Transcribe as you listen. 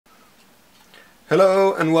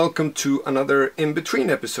Hello and welcome to another in-between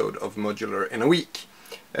episode of Modular in a Week.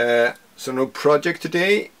 So no project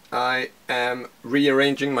today. I am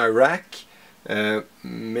rearranging my rack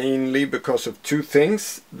mainly because of two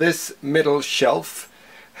things. This middle shelf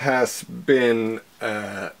has been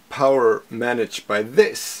power managed by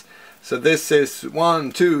this. So this is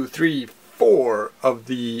 1, 2, 3, 4 of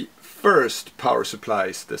the first power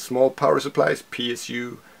supplies, the small power supplies,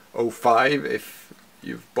 PSU 05 if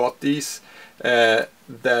you've bought these.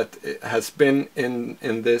 That has been in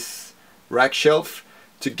this rack shelf,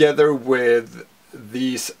 together with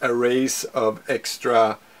these arrays of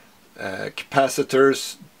extra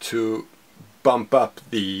capacitors to bump up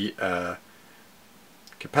the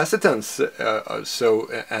capacitance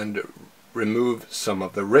and remove some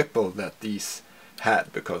of the ripple that these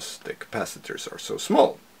had because the capacitors are so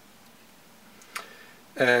small.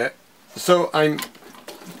 So I'm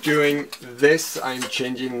doing this, I'm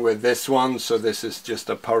changing with this one, so this is just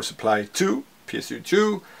a power supply 2, PSU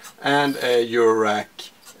 2, and a Euro rack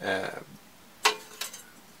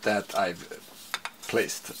that I've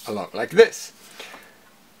placed along like this.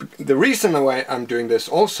 The reason why I'm doing this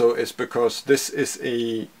also is because this is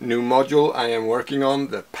a new module I am working on,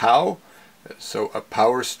 the POW, so a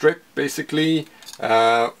power strip basically,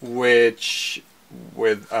 which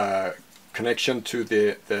with a connection to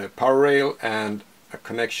the power rail and a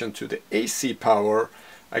connection to the AC power,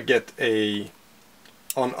 I get a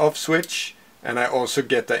on-off switch, and I also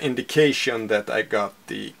get the indication that I got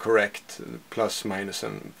the correct plus, minus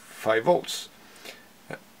and 5 volts,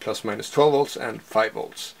 plus minus 12 volts and 5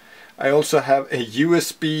 volts. I also have a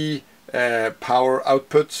USB power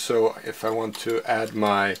output, so if I want to add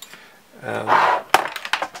my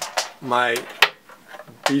my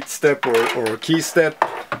beat step or key step,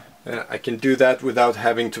 I can do that without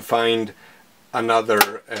having to find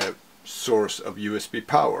another source of USB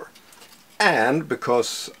power. And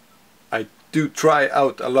because I do try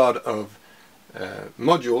out a lot of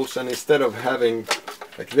modules, and instead of having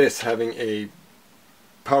like this, having a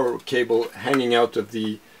power cable hanging out of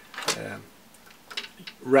the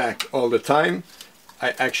rack all the time,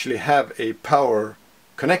 I actually have a power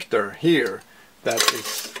connector here that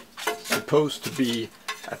is supposed to be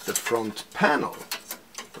at the front panel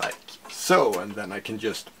like so, and then I can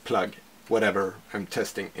just plug whatever I'm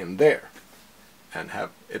testing in there and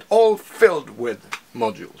have it all filled with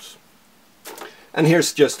modules. And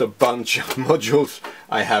here's just a bunch of modules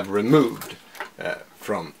I have removed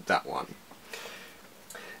from that one.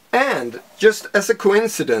 And just as a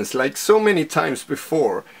coincidence, like so many times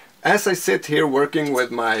before, as I sit here working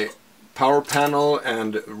with my power panel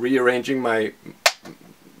and rearranging my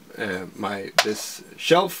this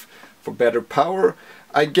shelf for better power,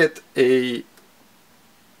 I get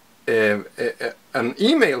an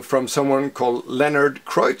email from someone called Lennard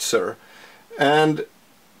Kreuzer, and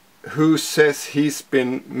who says he's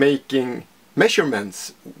been making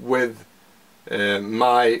measurements with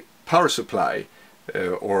my power supply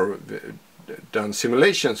or done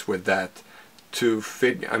simulations with that to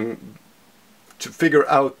figure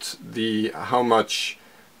out how much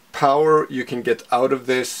power you can get out of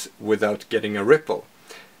this without getting a ripple.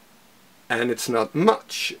 And it's not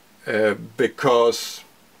much, because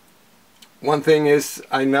one thing is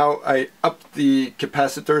I upped the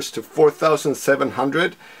capacitors to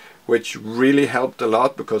 4,700, which really helped a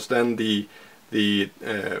lot, because then the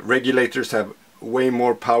regulators have way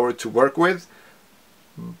more power to work with.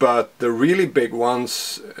 But the really big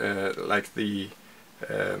ones, like the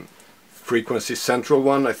frequency central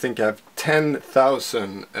one, I think I have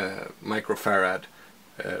 10,000 microfarad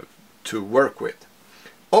to work with.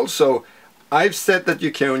 Also, I've said that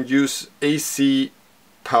you can use AC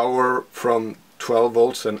power from 12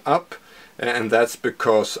 volts and up, and that's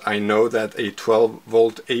because I know that a 12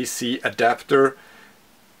 volt AC adapter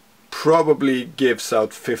probably gives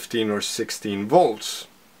out 15 or 16 volts,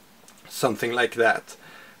 something like that.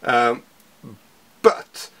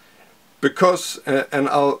 But because and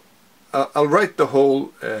I'll write the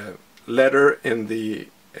whole letter in the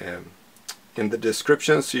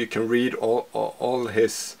description, so you can read all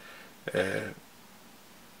his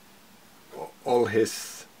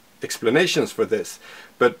explanations for this.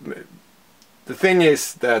 But the thing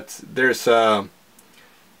is that there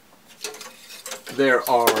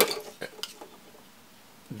are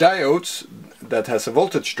diodes that has a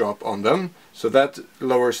voltage drop on them, so that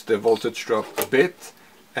lowers the voltage drop a bit,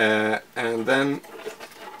 and then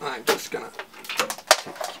I'm just gonna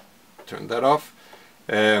turn that off.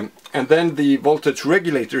 And then the voltage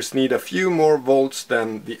regulators need a few more volts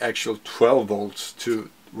than the actual 12 volts to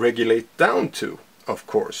regulate down to, of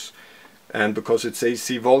course. And because it's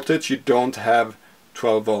AC voltage, you don't have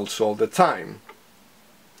 12 volts all the time.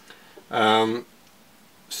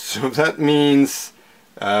 So that means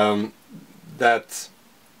that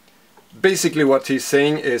basically what he's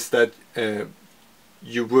saying is that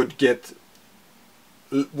you would get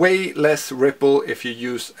way less ripple if you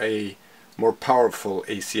use a more powerful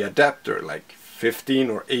AC adapter like 15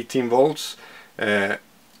 or 18 volts.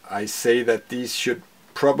 I say that these should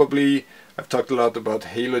probably, I've talked a lot about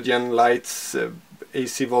halogen lights,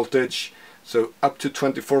 AC voltage, so up to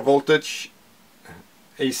 24 voltage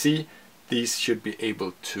AC, these should be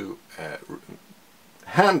able to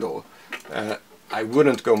handle. I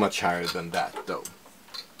wouldn't go much higher than that though.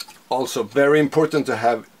 Also very important to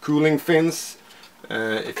have cooling fins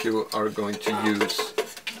if you are going to use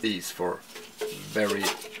these for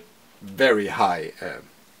very high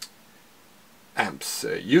amps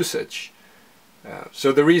usage.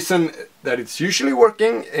 So the reason that it's usually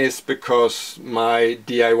working is because my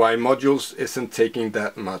DIY modules isn't taking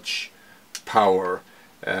that much power.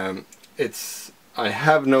 I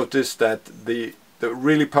have noticed that the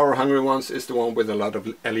really power hungry ones is the one with a lot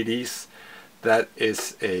of LEDs. That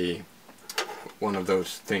is one of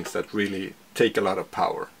those things that really take a lot of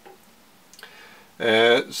power.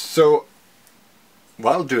 So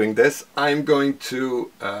while doing this, I'm going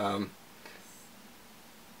to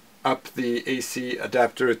up the AC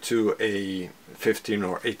adapter to a 15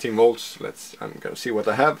 or 18 volts. I'm going to see what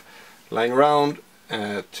I have lying around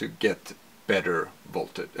to get better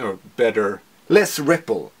voltage or less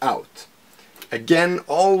ripple out. Again,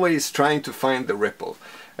 always trying to find the ripple.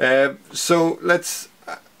 So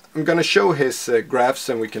I'm going to show his graphs,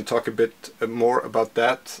 and we can talk a bit more about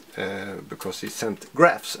that because he sent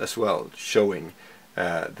graphs as well showing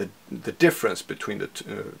the difference between the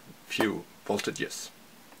few voltages.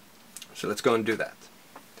 So let's go and do that.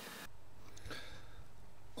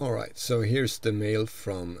 Alright, so here's the mail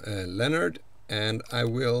from Lennard, and I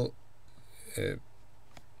will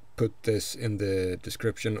put this in the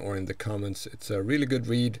description or in the comments. It's a really good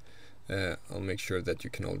read. I'll make sure that you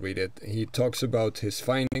can all read it. He talks about his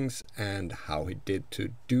findings and how he did to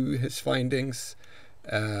do his findings,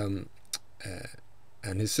 and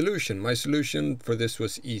his solution. My solution for this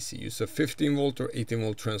was easy. Use a 15 volt or 18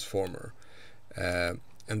 volt transformer.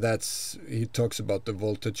 And he talks about the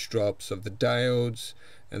voltage drops of the diodes,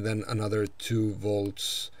 and then another 2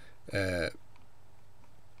 volts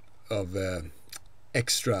of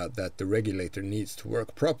extra that the regulator needs to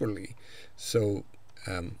work properly. So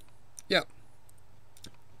yeah,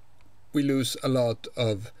 we lose a lot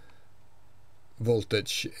of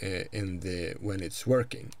voltage when it's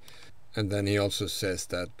working. And then he also says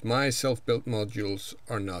that my self-built modules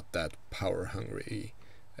are not that power hungry.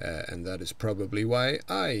 And that is probably why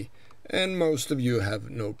I and most of you have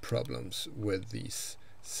no problems with these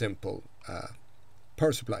simple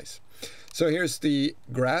power supplies. So here's the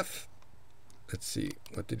graph. Let's see,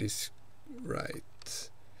 what did he write?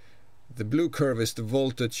 The blue curve is the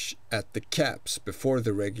voltage at the caps before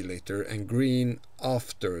the regulator, and green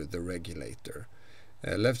after the regulator.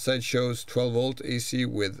 Left side shows 12 volt AC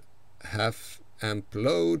with half amp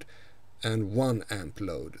load and 1 amp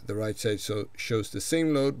load. The right side shows the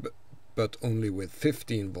same load but only with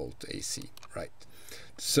 15 volt AC, right?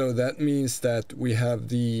 So that means that we have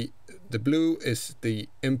the blue is the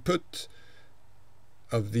input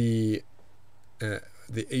of the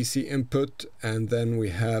AC input, and then we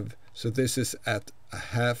have, so this is at a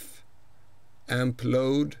half amp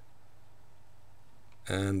load,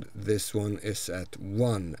 and this one is at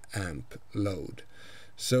 1 amp load.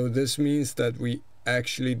 So this means that we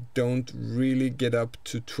actually don't really get up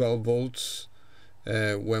to 12 volts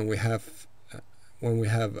when we have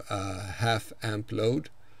a half amp load,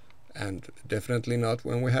 and definitely not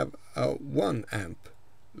when we have a 1 amp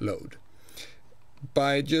load.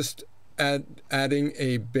 By just adding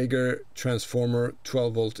a bigger transformer,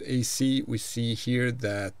 12 volt AC, we see here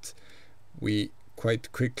that we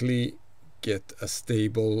quite quickly get a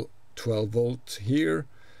stable 12 volt here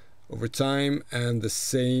over time, and the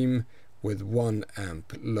same with 1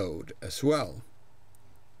 amp load as well.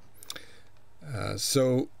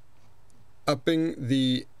 So upping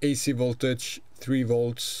the AC voltage 3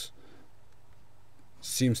 volts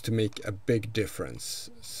seems to make a big difference.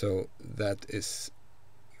 So that is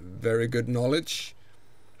very good knowledge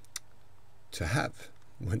to have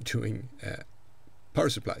when doing power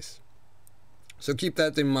supplies. So keep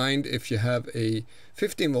that in mind. If you have a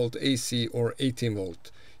 15 volt AC or 18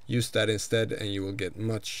 volt, use that instead, and you will get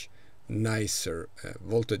much nicer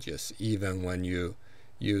voltages even when you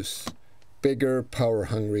use bigger power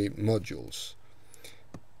hungry modules.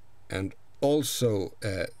 And also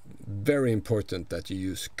very important that you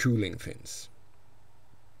use cooling fins.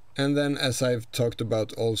 And then, as I've talked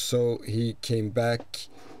about also, he came back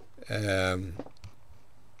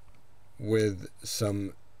with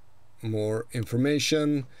some more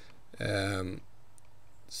information.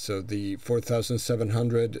 So the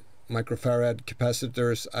 4700 microfarad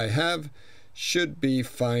capacitors I have should be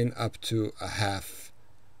fine up to a half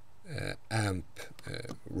amp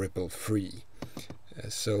ripple free.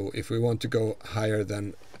 So if we want to go higher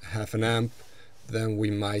than half an amp, then we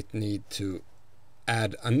might need to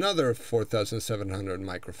add another 4700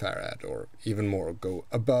 microfarad, or even more, go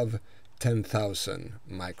above 10,000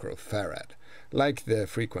 microfarad, like the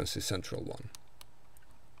frequency central one.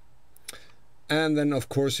 And then of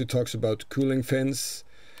course he talks about cooling fins.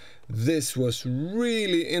 This was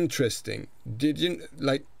really interesting. Did you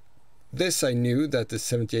like this? I knew that the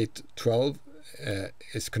 7812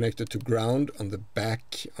 is connected to ground on the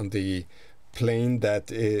back, on the plane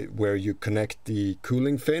that where you connect the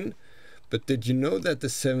cooling fin. But did you know that the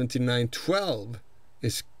 7912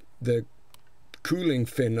 is the cooling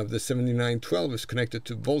fin of the 7912 is connected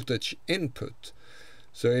to voltage input?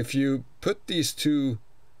 So if you put these two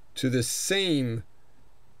to the same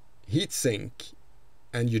heatsink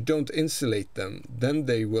and you don't insulate them, then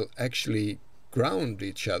they will actually ground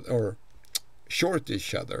each other or short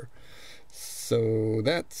each other. So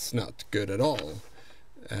that's not good at all.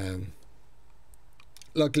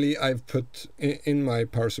 Luckily, I've put in my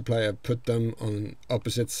power supply, I've put them on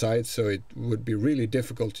opposite sides, so it would be really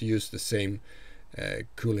difficult to use the same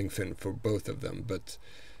cooling fin for both of them. But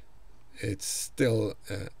it's still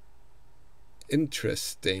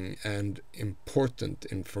interesting and important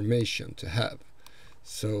information to have.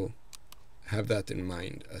 So have that in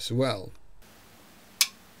mind as well.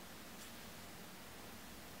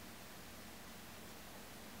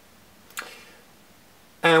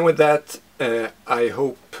 And with that, I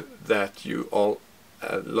hope that you all,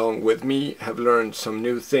 along with me, have learned some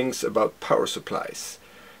new things about power supplies.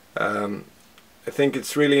 I think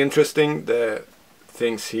it's really interesting, the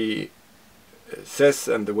things he says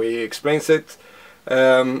and the way he explains it.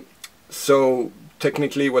 So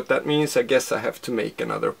technically what that means, I guess I have to make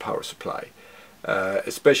another power supply.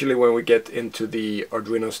 Especially when we get into the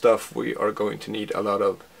Arduino stuff, we are going to need a lot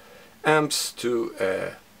of amps to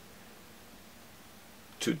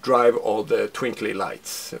drive all the twinkly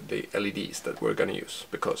lights, the LEDs that we're going to use,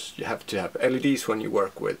 because you have to have LEDs when you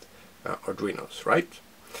work with Arduinos, right?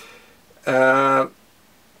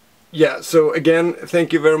 Yeah, so again,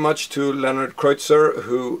 thank you very much to Lennard Kreuzer,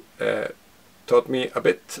 who taught me a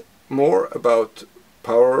bit more about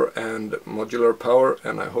power and modular power,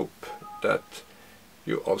 and I hope that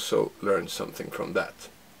you also learned something from that.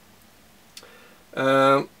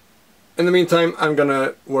 In the meantime, I'm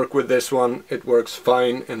gonna work with this one. It works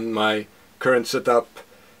fine in my current setup.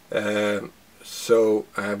 So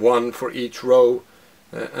I have one for each row,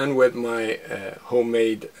 and with my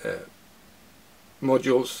homemade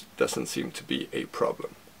modules, doesn't seem to be a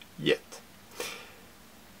problem yet.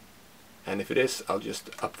 And if it is, I'll just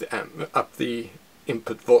up the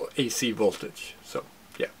input AC voltage. So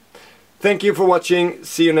yeah, thank you for watching.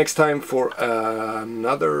 See you next time for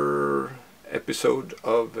another episode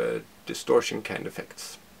of distortion kind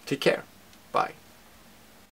effects. Take care. Bye.